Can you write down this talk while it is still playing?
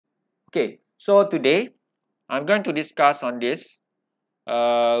Okay, so today I'm going to discuss on this,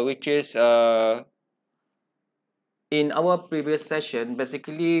 which is in our previous session.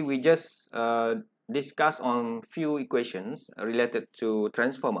 Basically, we just discuss on few equations related to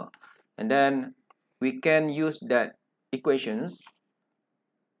transformer, and then we can use that equations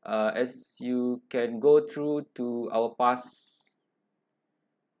as you can go through to our past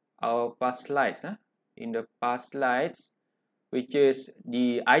slides. In the past slides, which is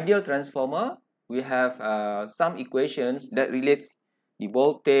the ideal transformer, we have some equations that relates the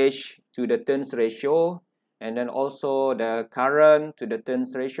voltage to the turns ratio, and then also the current to the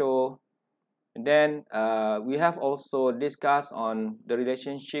turns ratio. And then we have also discussed on the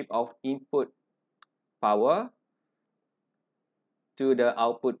relationship of input power to the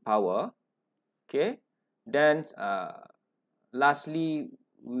output power. Okay, then lastly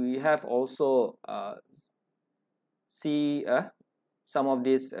we have also see some of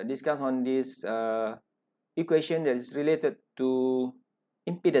this discuss on this equation that is related to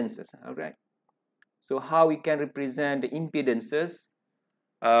impedances. All right, so how we can represent the impedances,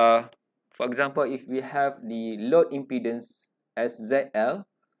 for example, if we have the load impedance as ZL,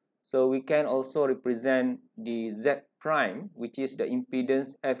 so we can also represent the Z prime, which is the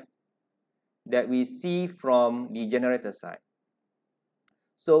impedance F that we see from the generator side.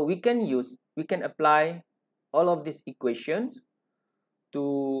 So we can apply all of these equations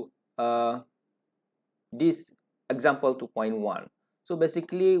to this example 2.1. So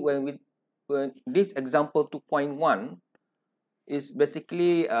basically, when this example 2.1 is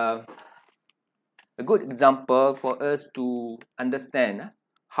basically a good example for us to understand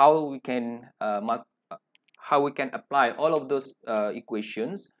how we can apply all of those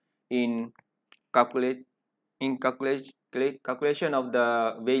equations in calculation of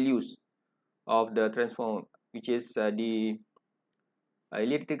the values of the transform, which is the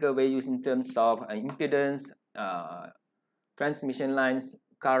electrical values in terms of impedance, transmission lines,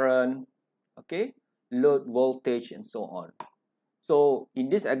 current, okay, load voltage, and so on. So in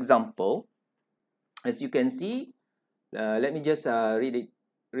this example, as you can see, let me just read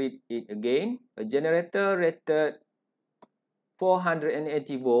it again. A generator rated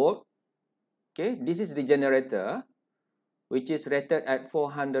 480 volt. Okay, this is the generator which is rated at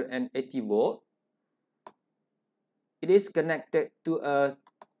 480 volt. It is connected to a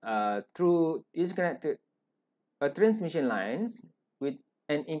transmission lines with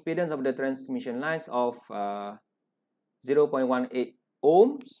an impedance of the transmission lines of 0.18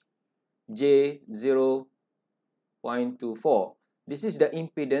 ohms, J 0.24. This is the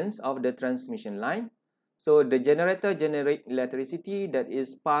impedance of the transmission line. So the generator generates electricity that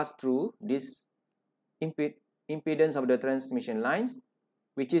is passed through this impedance of the transmission lines,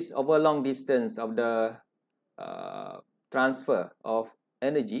 which is over long distance of the transfer of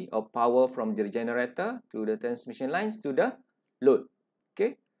energy or power from the generator to the transmission lines to the load.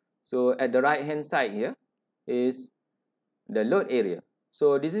 Okay, so at the right hand side here is the load area.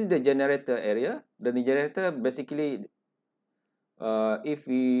 So this is the generator area. The generator basically, if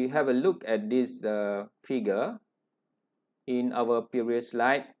we have a look at this figure in our previous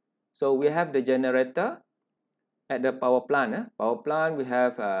slides, so we have the generator at the power plant. Power plant, we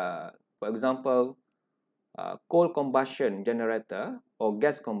have, for example, coal combustion generator or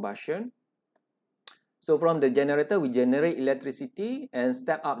gas combustion. So from the generator, we generate electricity and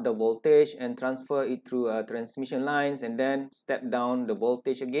step up the voltage and transfer it through transmission lines, and then step down the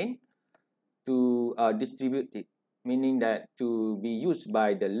voltage again to distribute it, meaning that to be used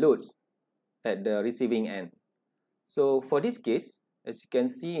by the loads at the receiving end. So for this case, as you can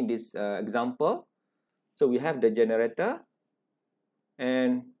see in this example, so we have the generator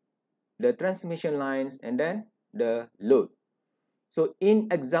and the transmission lines and then the load. So in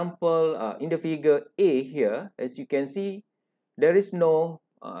example, in the figure A here, as you can see, there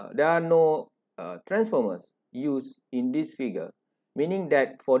are no transformers used in this figure, meaning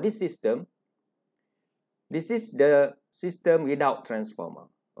that for this system, this is the system without transformer.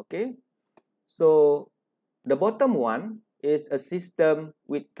 Okay, so the bottom one is a system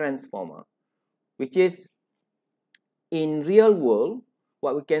with transformer, which is in real world,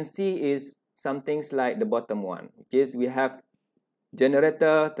 what we can see is some things like the bottom one, which is we have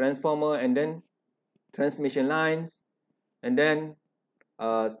generator, transformer, and then transmission lines, and then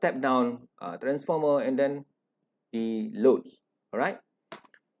step down transformer, and then the loads. All right.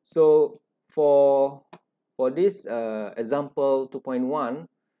 So for this example 2.1,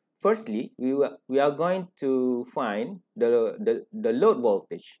 firstly we are going to find the load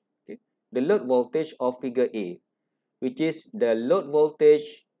voltage. Okay, the load voltage of figure A, which is the load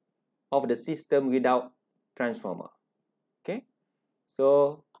voltage of the system without transformer. Okay,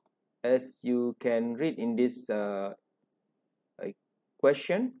 so as you can read in this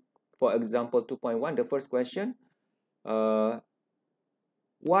question, for example 2.1, the first question, what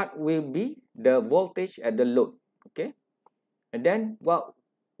will be the voltage at the load? Okay, and then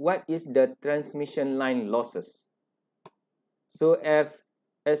what is the transmission line losses? So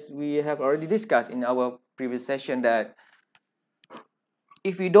as we have already discussed in our previous session, that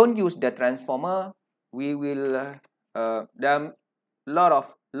if we don't use the transformer, we will there are a lot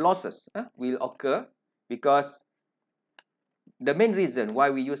of losses will occur, because the main reason why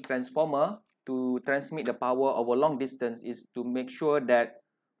we use transformer to transmit the power over long distance is to make sure that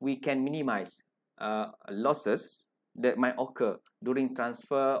we can minimize losses that might occur during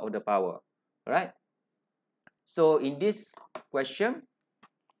transfer of the power. Right? So in this question,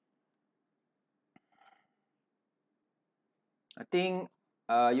 I think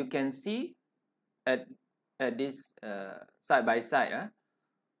you can see at this side by side,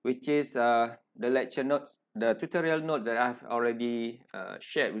 which is the lecture notes, the tutorial note that I've already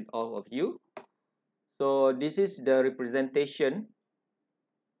shared with all of you. So this is the representation.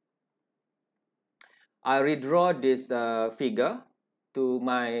 I redraw this figure to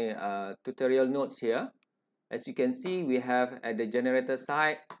my tutorial notes here. As you can see, we have at the generator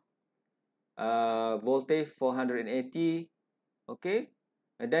side voltage 480, okay,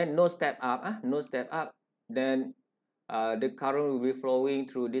 and then no step up, then the current will be flowing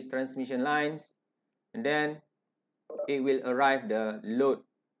through these transmission lines, and then it will arrive the load,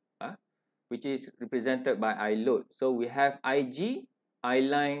 which is represented by I load. So we have IG, I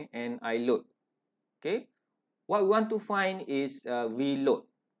line, and I load. Okay, what we want to find is V load.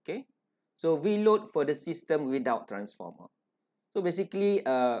 Okay, so V load for the system without transformer. So basically,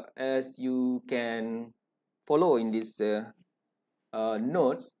 as you can follow in this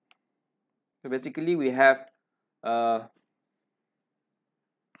notes, so basically we have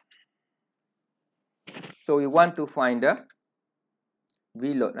so we want to find the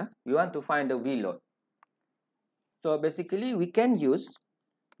V load. We want to find the V load. So basically we can use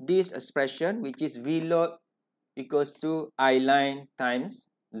this expression, which is V load equals to I line times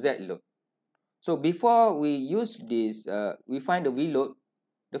Z load. So before we use this, we find the V load,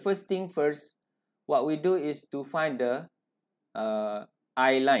 the first thing first, what we do is to find the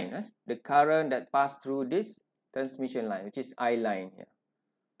I line, the current that passed through this transmission line, which is I line here.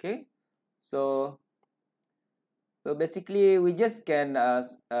 Okay, so basically we just can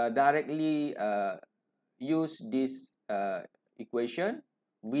directly use this equation,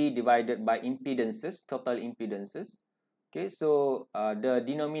 V divided by impedances, total impedances. Okay, so the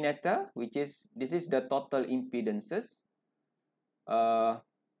denominator, which is, this is the total impedances,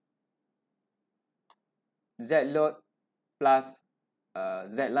 Z load plus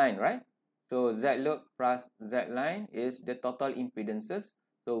Z line, right? So Z load plus Z line is the total impedances.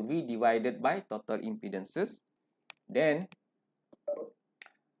 So V divided by total impedances. Then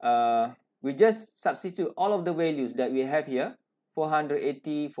we just substitute all of the values that we have here.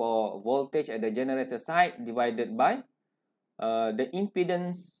 480 for voltage at the generator side divided by the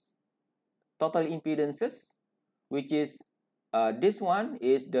impedance, total impedances, which is this one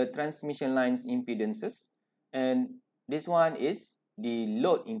is the transmission lines impedances, and this one is the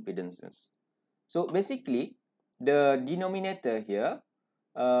load impedances. So basically the denominator here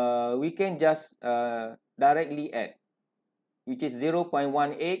we can just directly add, which is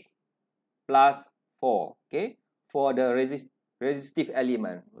 0.18 plus 4, okay, for the resistive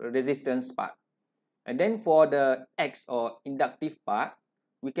element, resistance part. And then for the X or inductive part,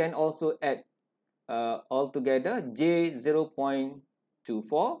 we can also add altogether J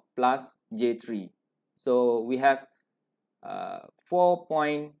 0.24 plus J3. So we have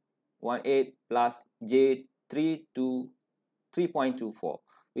 4.18 plus J3 to 3.24,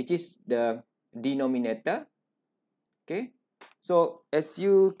 which is the denominator. Okay, so as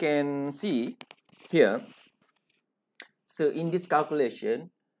you can see here, so in this calculation,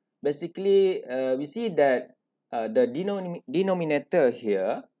 basically we see that the denominator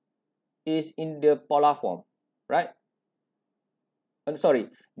here is in the polar form, right? I'm sorry,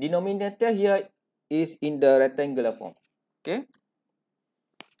 denominator here is in the rectangular form. Okay,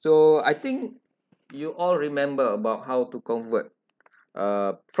 so I think you all remember about how to convert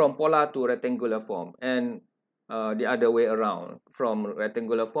from polar to rectangular form, and the other way around, from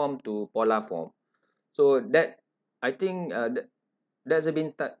rectangular form to polar form. So that, I think that's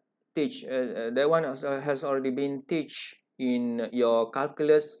been teach that one has already been teach in your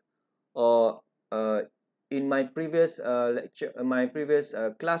calculus, or in my previous lecture, my previous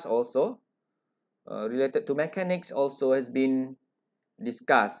class also, related to mechanics, also has been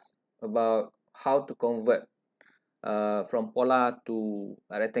discussed about how to convert from polar to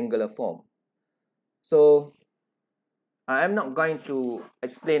a rectangular form. So I am not going to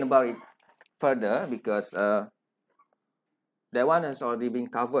explain about it further because that one has already been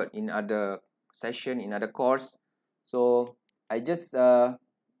covered in other session, in other course. So I just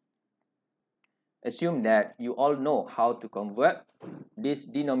assume that you all know how to convert this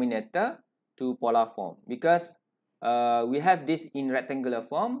denominator to polar form, because we have this in rectangular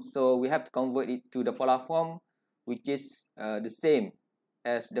form, so we have to convert it to the polar form, which is the same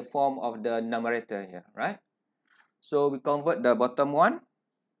as the form of the numerator here, right? So we convert the bottom one.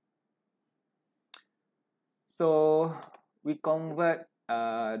 So we convert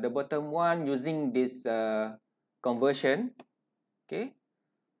the bottom one using this conversion, okay,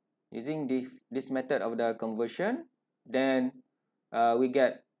 using this method of the conversion. Then we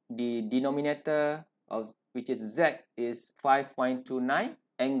get the denominator of which is Z is 5.29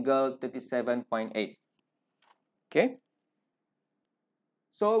 angle 37.8. Okay,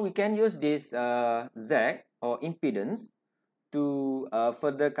 so we can use this Z or impedance to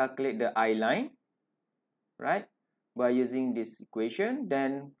further calculate the I line, right, by using this equation.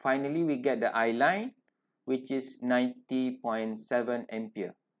 Then finally we get the I line, which is 90.7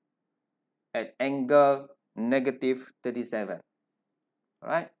 ampere at angle negative 37,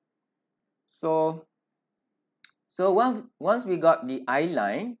 right? So once we got the I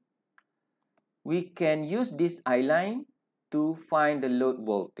line, we can use this I line to find the load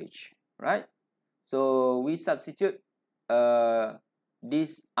voltage, right? So we substitute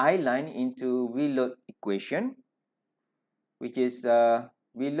this I line into V load equation, which is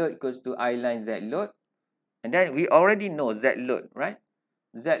V load equals to I line Z load, and then we already know Z load, right?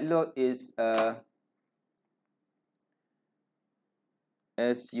 Z load is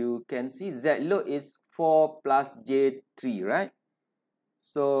as you can see, Z load is 4 plus J3, right?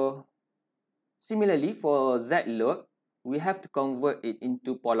 So similarly for Z load, we have to convert it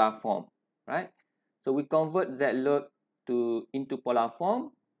into polar form, right? So we convert Z load into polar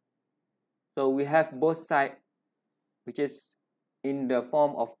form. So we have both sides, which is in the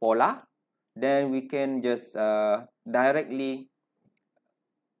form of polar. Then we can just directly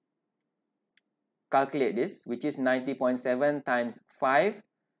calculate this, which is 90.7 times 5,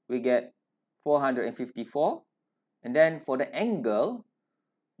 we get 454. And then for the angle,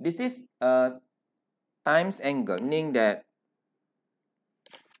 this is times angle, meaning that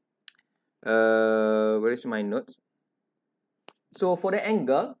where is my notes? So for the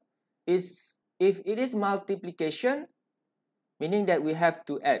angle, is if it is multiplication, meaning that we have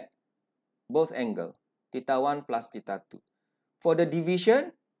to add both angle, theta 1 plus theta 2. For the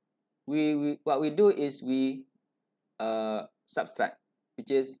division, what we do is we subtract,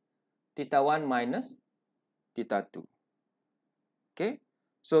 which is theta 1 minus theta 2. Okay,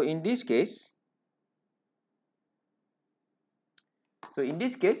 so in this case,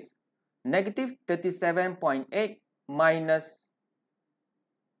 negative 37.8 minus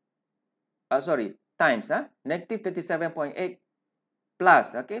times negative 37.8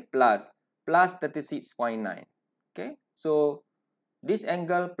 plus, okay, plus 36.9. okay, so this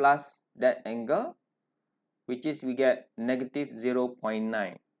angle plus that angle, which is we get negative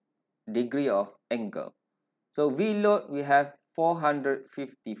 0.9 degree of angle. So V load we have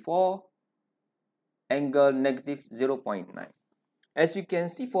 454 angle negative 0.9. As you can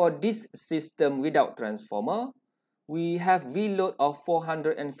see, for this system without transformer, we have V load of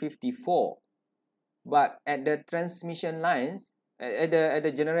 454, but at the transmission lines, at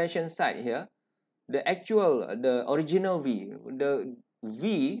the generation side here, the original V, the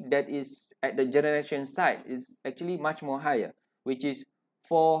V that is at the generation side is actually much more higher, which is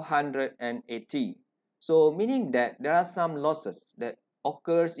 480. So meaning that there are some losses that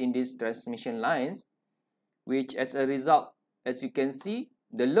occurs in these transmission lines, which as a result, as you can see,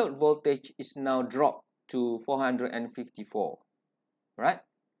 the load voltage is now dropped to 454, right?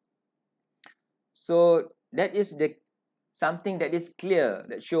 So that is something that is clear,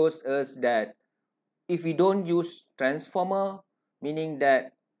 that shows us that if we don't use transformer, meaning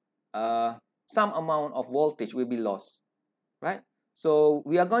that some amount of voltage will be lost, right? So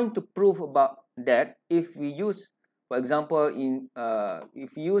we are going to prove about that if we use, for example,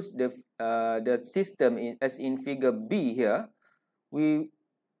 if we use the system as in figure B here, we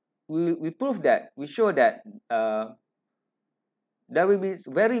prove that, we show that there will be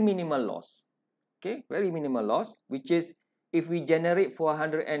very minimal loss, okay, very minimal loss, which is if we generate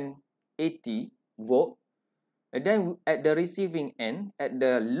 480 volt, and then at the receiving end, at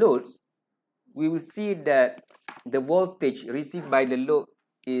the loads, we will see that the voltage received by the load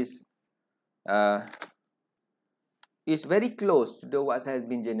is very close to the what has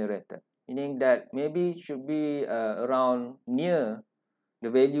been generated. meaning that maybe should be around near the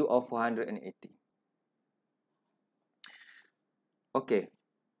value of 480. Okay,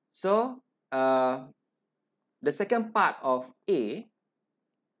 so the second part of A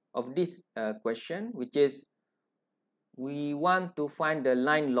of this question, which is we want to find the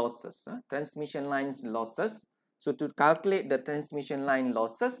line losses, transmission lines losses. So to calculate the transmission line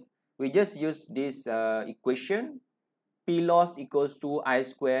losses, we just use this equation. P loss equals to I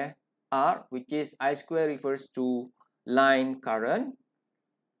square R, which is I square refers to line current.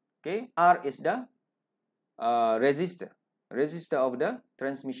 Okay, R is the resistor of the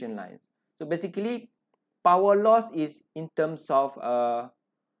transmission lines. So basically, power loss is in terms of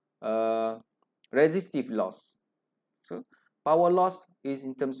resistive loss. So power loss is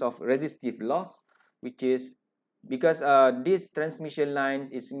in terms of resistive loss, which is because this transmission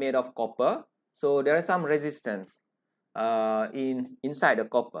lines is made of copper, so there is some resistance inside the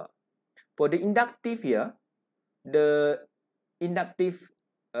copper. For the inductive here, the inductive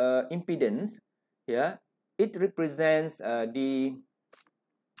impedance here, it represents the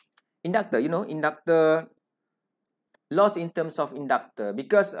inductor, inductor loss in terms of inductor,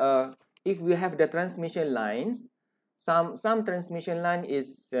 because if we have the transmission lines, some transmission line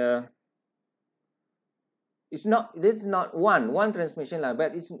is it's not one transmission line,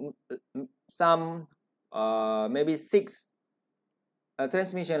 but it's some maybe six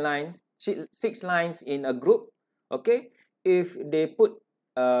transmission lines, 6 lines in a group. Okay, if they put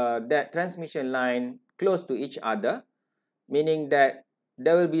that transmission line close to each other, meaning that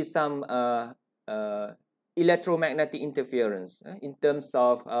there will be some electromagnetic interference in terms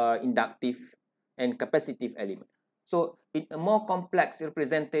of inductive and capacitive element. So in a more complex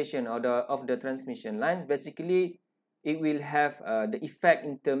representation of the transmission lines, basically it will have the effect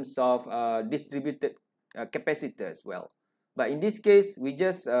in terms of distributed capacitor as well. But in this case, we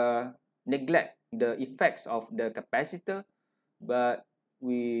just neglect the effects of the capacitor, but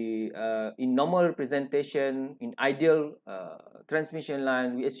we in normal representation, in ideal transmission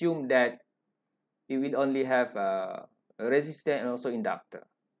line, we assume that it will only have a resistor and also inductor.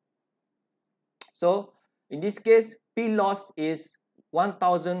 So in this case, P loss is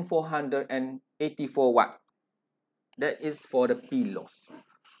 1484 watt. That is for the P loss,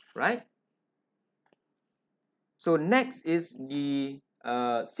 right? So next is the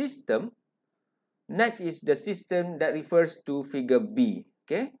system. Next is the system that refers to figure B.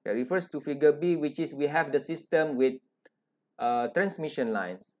 Okay, that refers to figure B, which is we have the system with transmission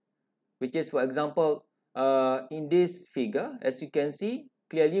lines, which is, for example, in this figure, as you can see,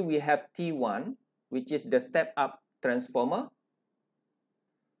 clearly we have T1, which is the step-up transformer.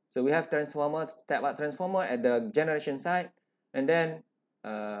 So we have step-up transformer at the generation side, and then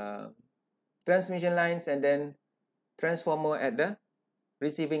transmission lines, and then transformer at the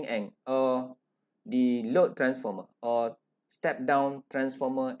receiving end, or the load transformer, or step-down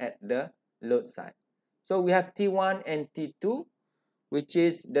transformer at the load side. So we have T1 and T2, which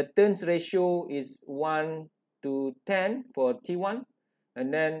is the turns ratio is 1 to 10 for T1,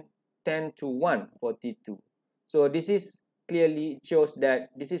 and then 10 to 1 for T2. So this is clearly shows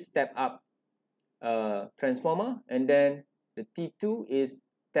that this is step up transformer, and then the T2 is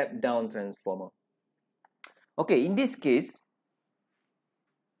step down transformer. Okay, in this case,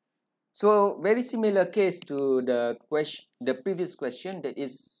 so very similar case to the previous question, that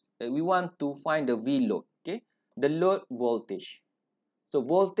is we want to find the V load, okay, the load voltage. So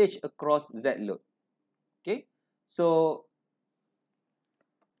voltage across Z load. Okay, so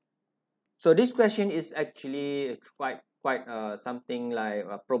this question is actually quite something like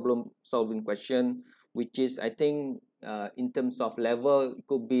a problem solving question, which is, I think, in terms of level, it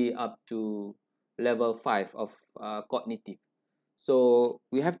could be up to level 5 of cognitive. So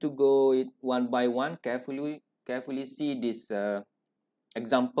we have to go it one by one, carefully see this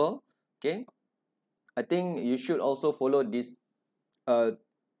example. Okay, I think you should also follow this. If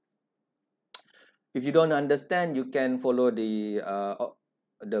you don't understand, you can follow the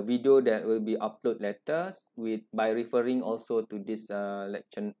video that will be uploaded later by referring also to this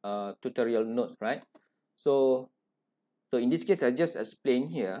lecture tutorial notes, right? So in this case, I just explain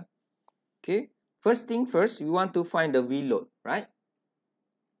here. Okay, first thing first, we want to find the V load, right?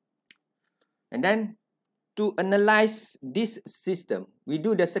 And then to analyze this system, we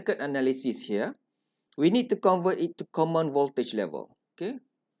do the circuit analysis here. We need to convert it to common voltage level. Okay,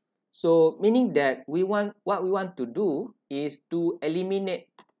 so meaning that what we want to do is to eliminate.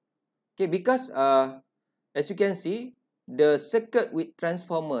 Okay, because as you can see, the circuit with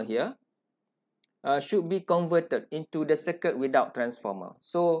transformer here should be converted into the circuit without transformer.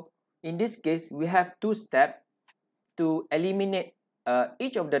 So in this case, we have two steps to eliminate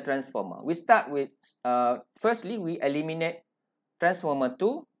each of the transformer. We start with, firstly, we eliminate transformer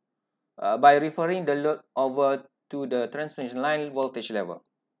 2 by referring the load over to the transmission line voltage level.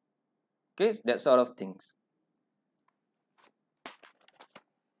 Okay, that sort of things.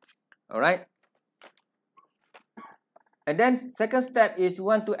 All right. And then second step is we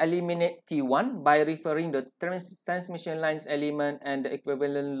want to eliminate T1 by referring the transmission lines element and the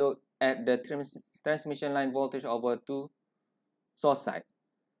equivalent load at the transmission line voltage over to source side.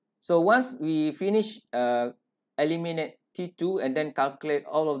 So once we finish eliminate T2 and then calculate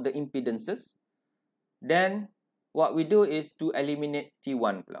all of the impedances, then what we do is to eliminate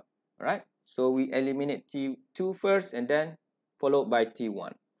T1 pula, right? So we eliminate T2 first and then followed by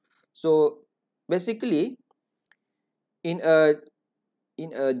T1. So basically, in a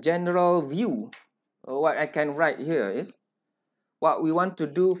general view, what I can write here is, what we want to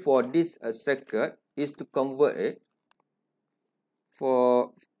do for this circuit is to convert it.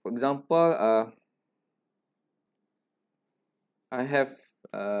 For example, I have,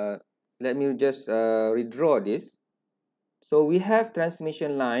 let me just redraw this. So we have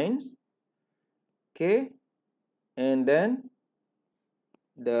transmission lines, okay, and then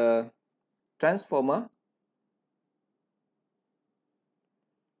the transformer,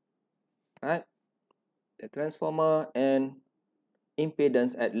 right? The transformer and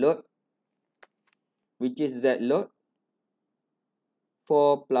impedance at load, which is Z load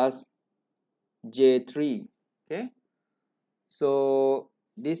 4 plus J3. Okay, so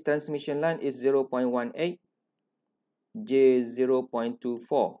this transmission line is 0.18, J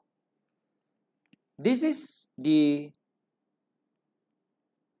 0.24. This is the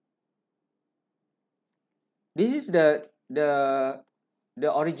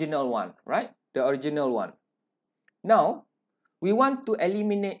original one, right? The original one. Now we want to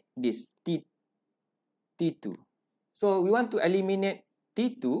eliminate this T2. So we want to eliminate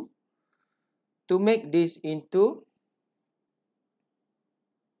T2 to make this into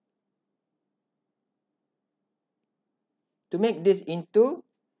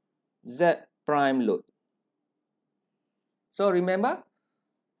Z prime load. So remember,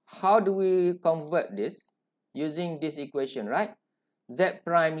 how do we convert this? Using this equation, right? Z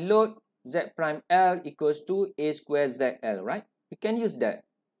prime load, Z prime L equals to A square ZL, right? We can use that.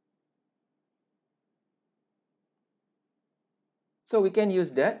 So we can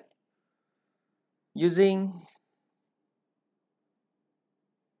use that using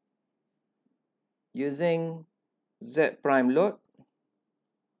Z prime load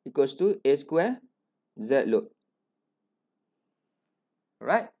equals to A square Z load.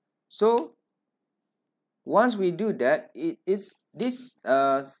 Right? So once we do that, this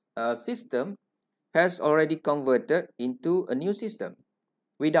system has already converted into a new system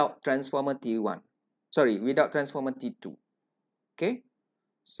without transformer T1. Sorry, without transformer T2. Okay?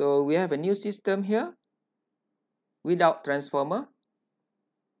 So we have a new system here without transformer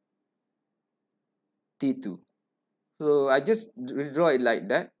T2. So I just redraw it like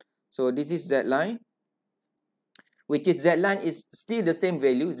that. So this is Z line, which is Z line is still the same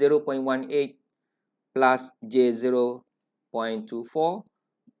value, 0.18 plus J 0.24.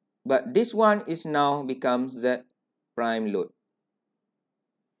 But this one is now becomes Z prime load.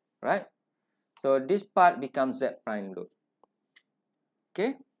 Right? So this part becomes Z prime load.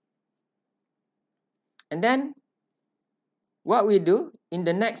 Okay? And then what we do in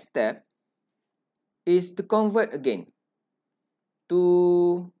the next step is to convert again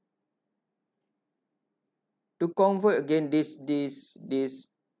to convert again this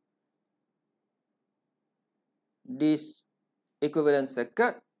equivalent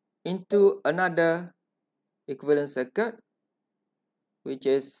circuit into another equivalent circuit, which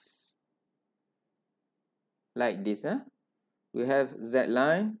is like this. We have Z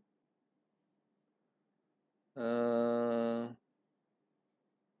line,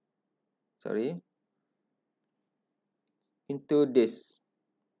 into this.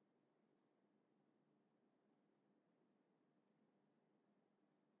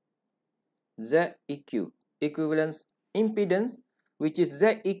 ZEQ, equivalence impedance, which is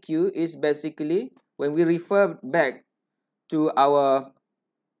ZEQ is basically, when we refer back to our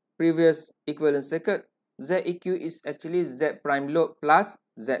previous equivalent circuit, ZEQ is actually Z prime load plus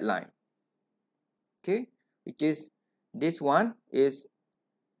Z line. Okay, which is this one is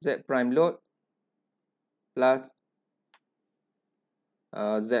Z prime load plus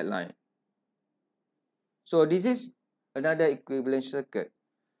Z line. So this is another equivalent circuit.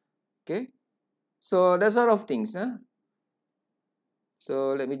 Okay, so that sort of things.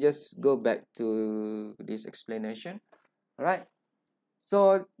 So let me just go back to this explanation. All right.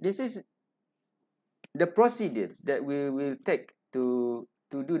 So this is the procedures that we will take to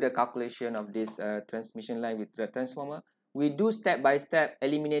do the calculation of this transmission line with the transformer, we do step by step,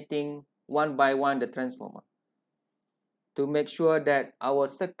 eliminating one by one the transformer to make sure that our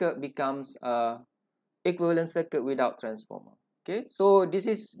circuit becomes a equivalent circuit without transformer. Okay, so this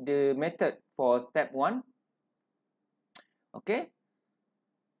is the method for step 1. Okay,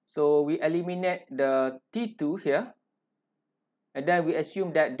 so we eliminate the T2 here, and then we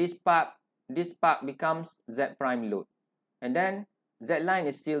assume that this part becomes Z prime load, and then Z line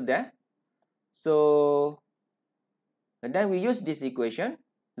is still there. So and then we use this equation,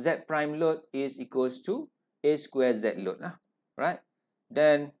 Z prime load is equals to A square Z load, right?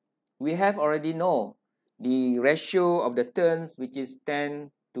 Then we have already know the ratio of the turns, which is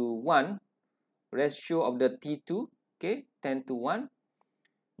 10 to 1, ratio of the T2, okay, 10 to 1.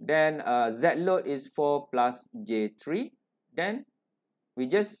 Then Z load is 4 plus J3. Then we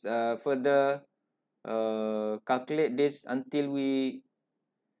just further calculate this until we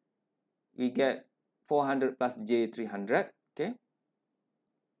get 400 plus J300, okay.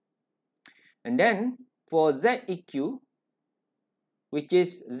 And then for ZEQ, which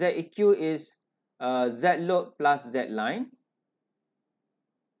is ZEQ is Z load plus Z line.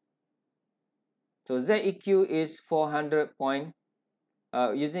 So ZEQ is 400 point.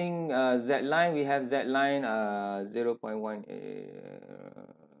 Using Z line, we have Z line 0.1.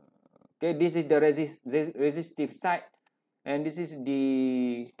 Okay, this is the resistive side, and this is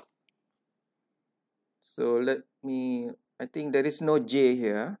the. So let me. I think there is no J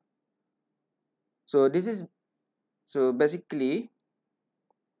here. So this is. So basically,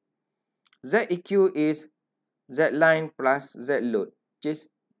 ZEQ is Z line plus Z load, which is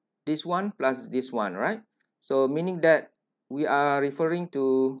this one plus this one, right? So meaning that we are referring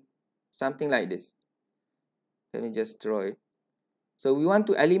to something like this. Let me just draw it. So we want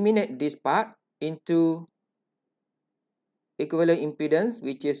to eliminate this part into equivalent impedance,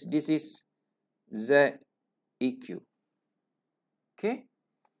 which is this is ZEQ. Okay.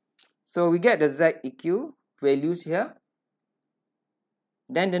 So we get the ZEQ values here.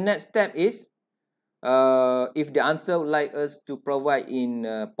 Then the next step is, if the answer would like us to provide in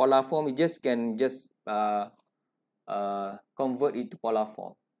polar form, we can convert it to polar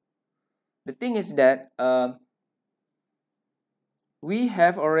form. The thing is that we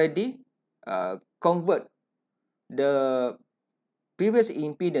have already convert the previous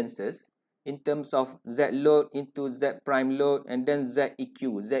impedances in terms of Z load into Z prime load, and then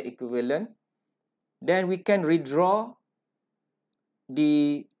ZEQ, Z equivalent. Then we can redraw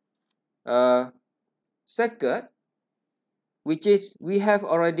the circuit, which is we have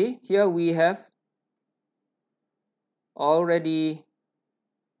already here, we have already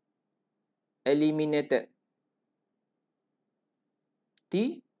eliminated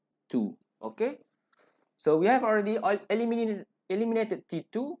T2. Okay, so we have already eliminated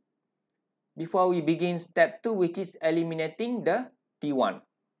T2 before we begin step 2, which is eliminating the T1.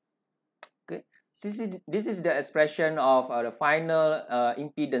 Okay, this is the expression of the final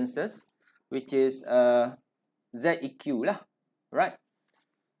impedances, which is ZEQ lah, right?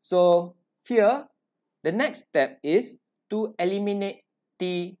 So here the next step is to eliminate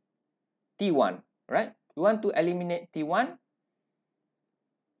T1, right? We want to eliminate T1,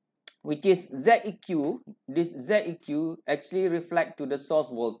 which is ZEQ. This ZEQ actually reflect to the source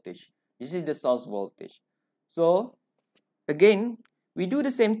voltage. This is the source voltage. So again, we do the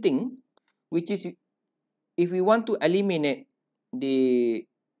same thing, which is if we want to eliminate the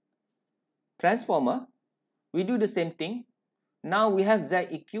transformer, we do the same thing. Now we have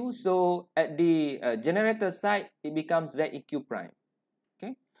ZEQ, so at the generator side, it becomes ZEQ prime.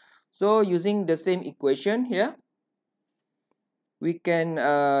 Okay, so using the same equation here, we can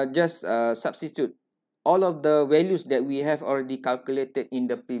just substitute all of the values that we have already calculated in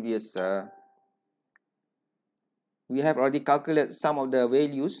the previous. We have already calculated some of the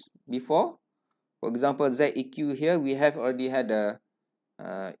values before. For example, ZEQ here, we have already had the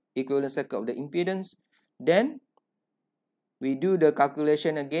equivalent circuit of the impedance. Then we do the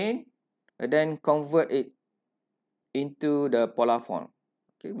calculation again, and then convert it into the polar form.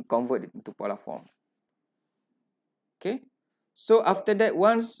 Okay, we convert it into polar form. Okay, so after that,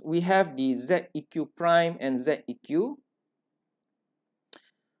 once we have the ZEQ prime and ZEQ,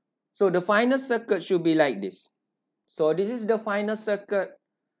 so the final circuit should be like this. So this is the final circuit.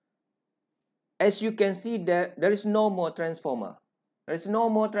 As you can see, there is no more transformer. There is no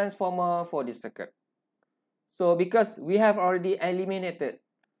more transformer for this circuit. So because we have already eliminated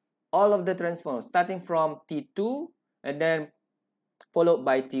all of the transformers, starting from T2 and then followed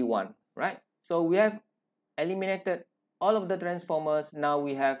by T1, right? So we have eliminated all of the transformers. Now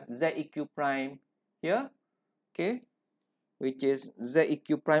we have ZEQ prime here. Okay, which is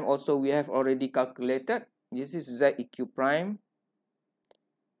ZEQ prime also we have already calculated. This is ZEQ prime,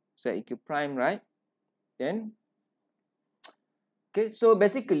 right? Then, okay, so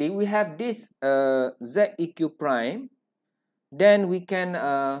basically we have this ZEQ prime. Then we can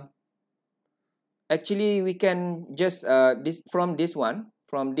actually we can just from this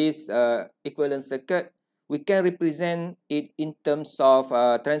equivalent circuit, we can represent it in terms of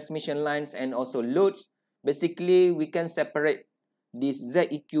transmission lines and also loads. Basically, we can separate this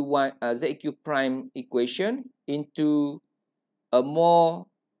ZEQ prime equation into a more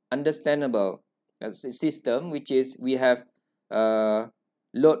understandable system, which is we have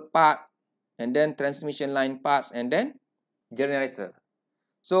load part, and then transmission line parts, and then generator.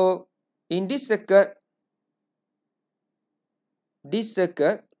 So in this circuit,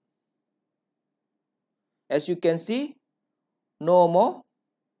 as you can see, no more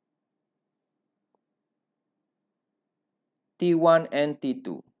T1 and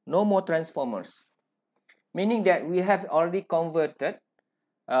T2, no more transformers, meaning that we have already converted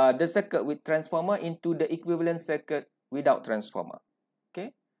the circuit with transformer into the equivalent circuit without transformer.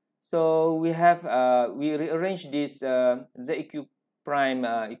 Okay, so we have we rearrange this ZEQ prime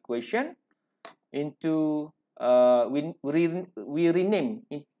equation into we rename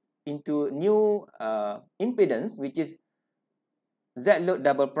into new impedance, which is Z load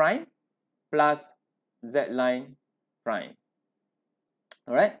double prime plus Z line prime.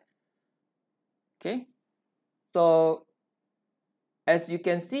 All right. Okay. So as you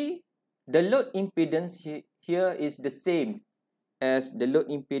can see, the load impedance here is the same as the load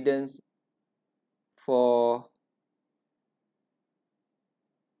impedance for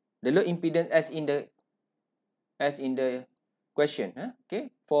the load impedance as in the question. Okay,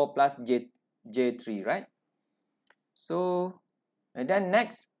 4 plus J3, right? So, and then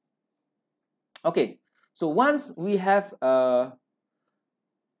next, okay, so once we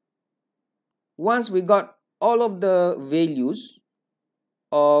got all of the values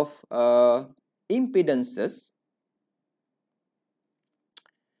of impedances,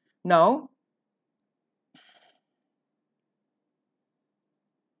 now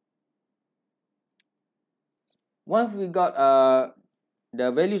once we got the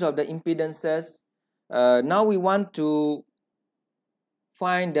values of the impedances, now we want to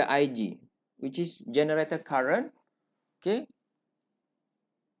find the IG, which is generator current. Okay,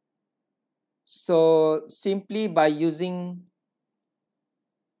 so simply by using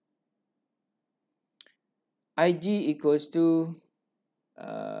IG equals to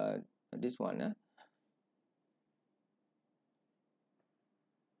this one.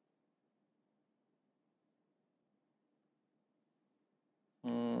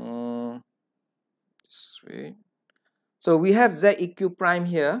 Just wait. So we have ZEQ prime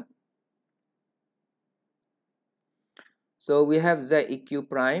here. So we have ZEQ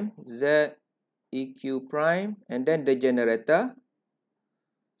prime, and then the generator.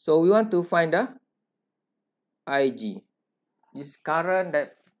 So we want to find the IG. This current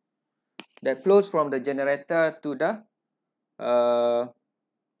that flows from the generator to the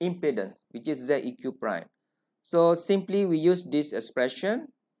impedance, which is ZEQ prime. So simply we use this expression,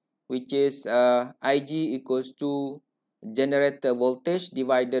 which is IG equals to generator voltage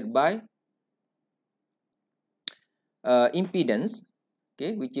divided by impedance,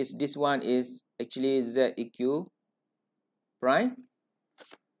 okay, which is this one is actually ZEQ prime,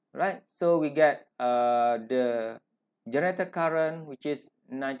 right? So we get the generator current, which is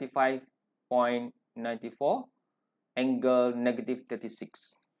 95.94 angle negative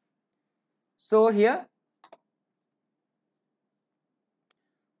 36. So here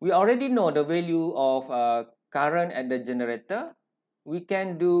we already know the value of current at the generator. We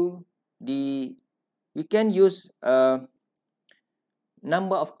can use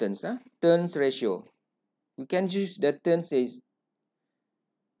number of turns, turns ratio. We can use the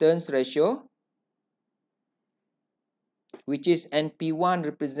turns ratio, which is NP1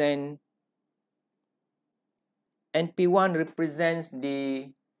 represents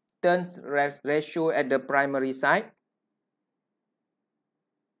the turns ratio at the primary side.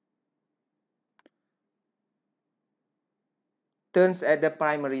 Turns at the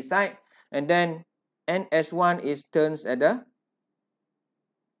primary side, and then NS1 is turns at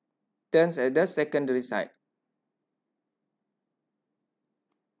the secondary side.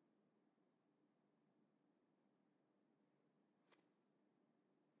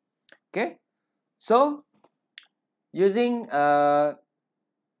 Okay, so using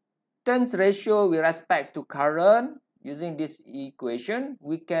turns ratio with respect to current, using this equation,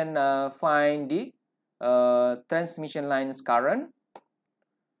 we can find the transmission lines current.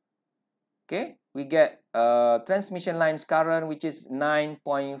 Okay, we get transmission lines current which is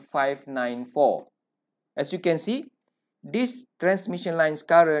 9.594. As you can see, this transmission lines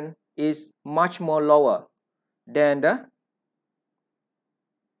current is much more lower than the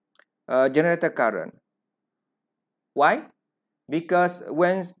generator current. Why? Because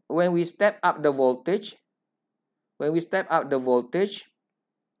when we step up the voltage, when we step up the voltage,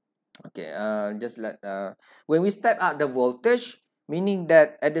 when we step up the voltage, meaning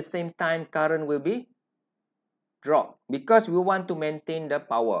that at the same time current will be dropped, because we want to maintain the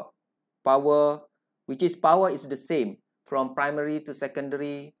power which is power is the same from primary to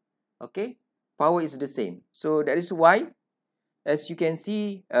secondary. Okay, power is the same. So that is why, as you can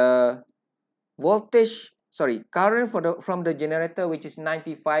see, current from the generator, which is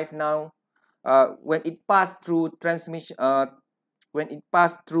 95 now, when it passed through when it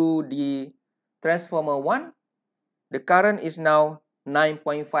passed through the transformer 1, the current is now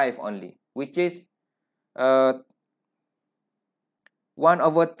 9.5 only, which is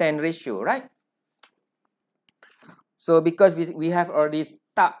 1/10 ratio, right? So because we have already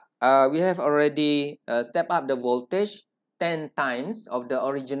stepped up the voltage 10 times of the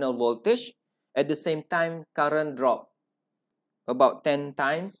original voltage, at the same time current drop about 10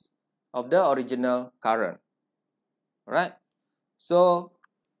 times of the original current, right? So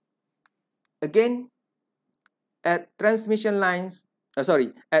again, at transmission lines,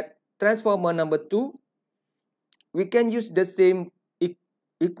 at transformer number 2, we can use the same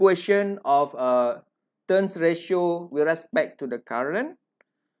equation of turns ratio with respect to the current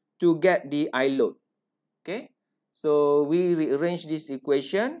to get the I load. Okay, so we rearrange this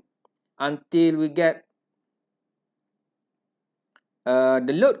equation until we get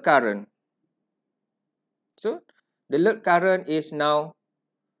the load current. So the load current is now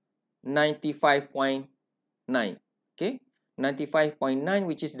 95.9. Okay, 95.9,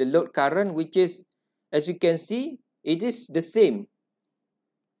 which is the load current, which is, as you can see, it is the same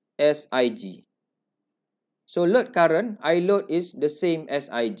as IG. So load current, I load is the same as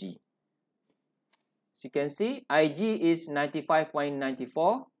IG. As you can see, IG is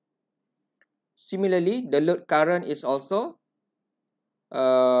 95.94. Similarly, the load current is also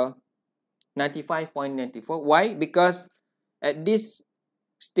 95.94. Why? Because at this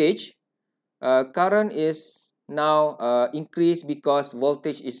stage, current is now increased because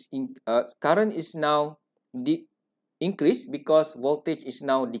voltage is current is now increased because voltage is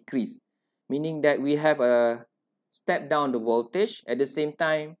now decreased, meaning that we have a step down the voltage, at the same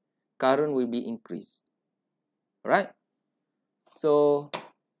time current will be increased, right? So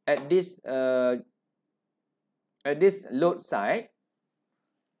at this load side,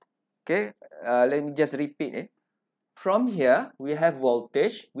 okay, let me just repeat it. From here we have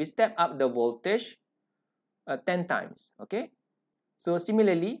voltage, we step up the voltage 10 times. Okay, so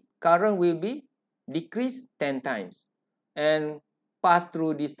similarly current will be decreased 10 times and pass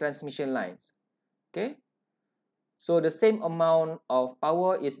through these transmission lines. Okay, so the same amount of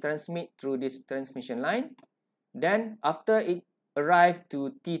power is transmitted through this transmission line. Then after it arrived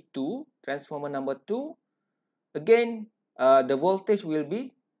to T2, transformer number 2, again the voltage will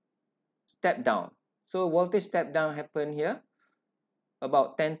be step down. So voltage step down happen here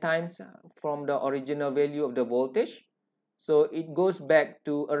about 10 times from the original value of the voltage. So it goes back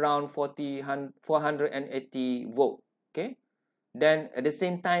to around 480 volt. Okay, then at the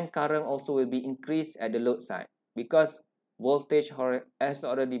same time current also will be increased at the load side because voltage has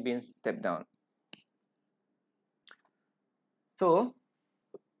already been stepped down. So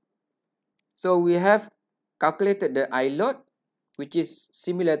we have calculated the I load, which is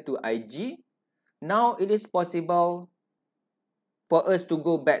similar to IG. Now it is possible for us to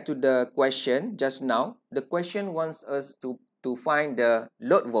go back to the question just now. The question wants us to find the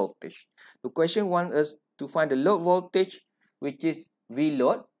load voltage. The question wants us to find the load voltage, which is V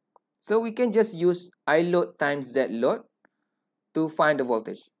load. So we can just use I load times Z load to find the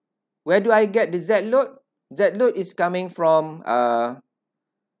voltage. Where do I get the Z load? Z load is coming from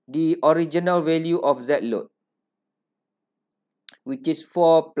the original value of Z load, which is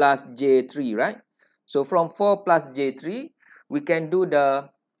 4 plus J3, right? So from 4 plus J3, we can do the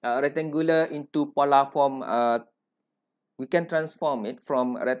rectangular into polar form. We can transform it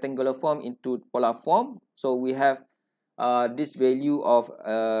from rectangular form into polar form. So we have this value of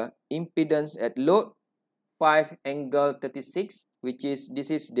impedance at load 5 angle 36, which is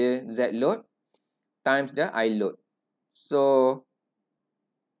this is the Z load times the I load. So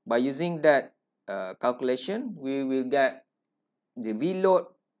by using that calculation, we will get the V load,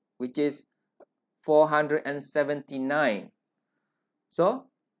 which is 479. So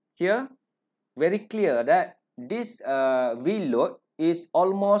here very clear that this V load is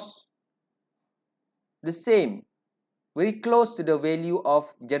almost the same, very close to the value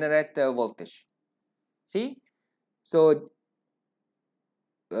of generator voltage. See, so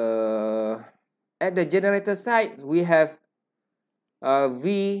at the generator side we have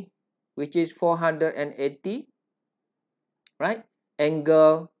V, which is 480, right?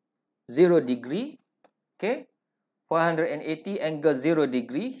 Angle 0 degree. Okay, 480 angle 0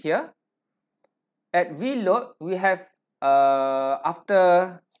 degree here. At V load we have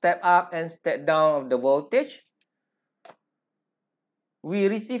after step up and step down of the voltage, we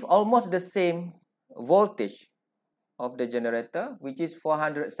receive almost the same voltage of the generator, which is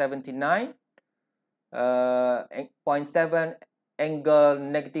 479.7 angle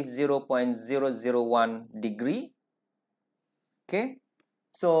negative 0.001 degree. Okay,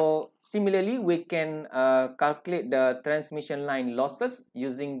 so similarly we can calculate the transmission line losses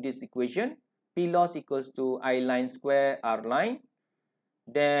using this equation. P loss equals to I line square R line.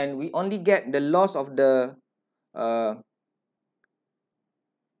 Then we only get the loss of the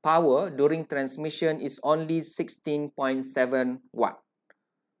power during transmission is only 16.7 watt.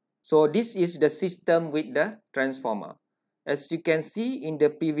 So this is the system with the transformer. As you can see in the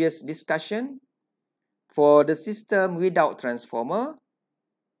previous discussion, for the system without transformer,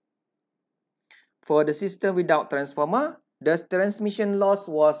 the transmission loss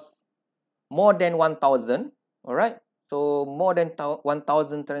was more than 1000, all right? So more than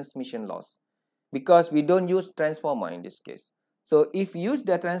 1000 transmission loss, because we don't use transformer in this case. So if you use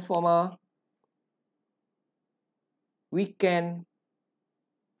the transformer, we can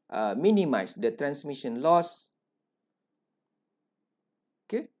minimize the transmission loss,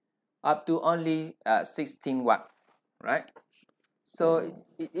 okay, up to only 16 watt, right? So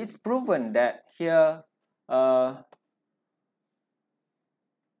it's proven that here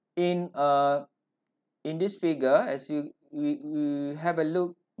in this figure, as we have a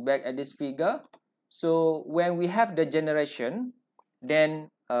look back at this figure. So when we have the generation, then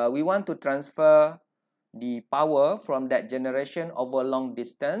we want to transfer the power from that generation over long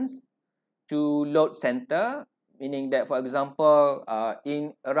distance to load center, meaning that, for example,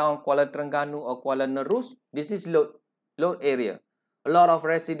 in around Kuala Terengganu or Kuala Nerus, this is load area. A lot of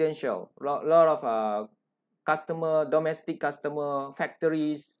residential, lot of customer, domestic customer,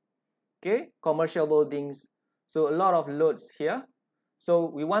 factories, okay, commercial buildings. So a lot of loads here. So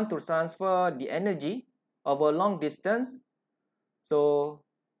we want to transfer the energy over long distance. So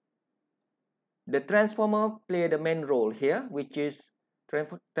the transformer play the main role here, which is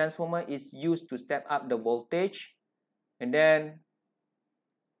transformer is used to step up the voltage and then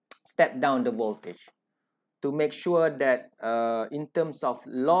step down the voltage to make sure that in terms of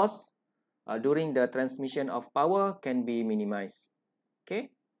loss during the transmission of power can be minimized.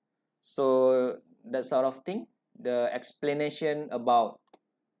 Okay, so that sort of thing, the explanation about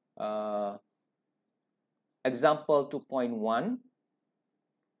example 2.1.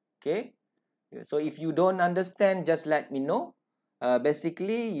 Okay, so if you don't understand, just let me know.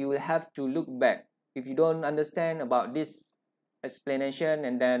 Basically you will have to look back if you don't understand about this explanation,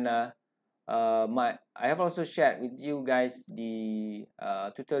 and then I have also shared with you guys the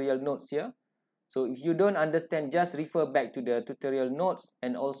tutorial notes here. So if you don't understand, just refer back to the tutorial notes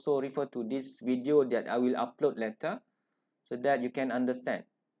and also refer to this video that I will upload later, so that you can understand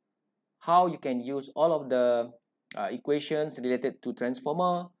how you can use all of the equations related to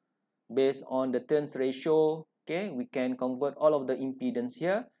transformer based on the turns ratio. Okay, we can convert all of the impedance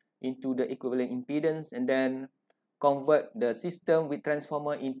here into the equivalent impedance, and then convert the system with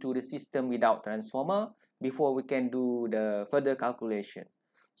transformer into the system without transformer before we can do the further calculations.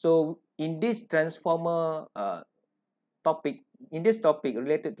 So in this transformer topic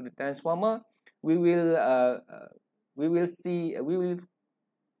related to the transformer, we will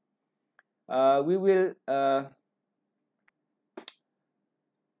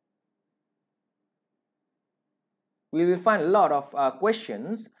find a lot of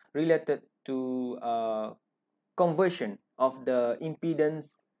questions related to conversion of the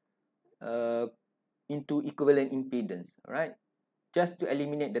impedance into equivalent impedance, right? Just to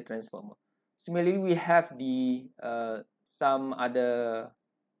eliminate the transformer. Similarly, we have the some other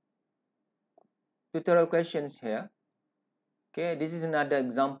tutorial questions here. Okay, this is another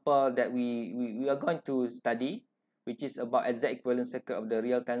example that we are going to study, which is about exact equivalent circuit of the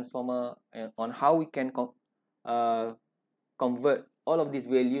real transformer, and on how we can convert all of these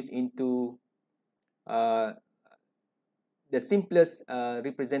values into the simplest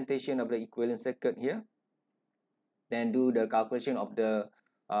representation of the equivalent circuit here, then do the calculation of the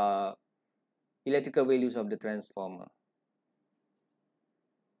electrical values of the transformer,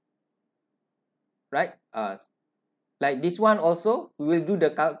 right? Like this one also, we will do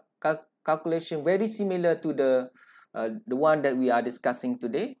the calculation very similar to the one that we are discussing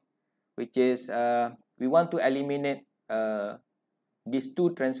today, which is we want to eliminate these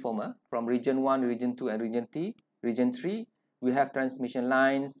two transformer from region 1, region 2, and region 3. We have transmission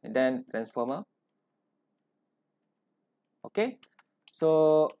lines and then transformer. Okay,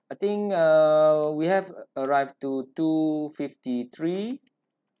 so I think we have arrived to 253.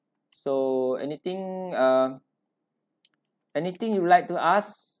 So anything you like to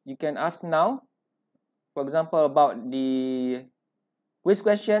ask, you can ask now. For example, about the quiz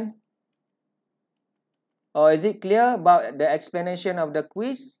question, or is it clear about the explanation of the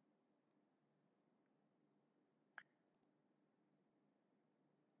quiz?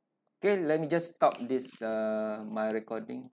 Okay, let me just stop this my recording.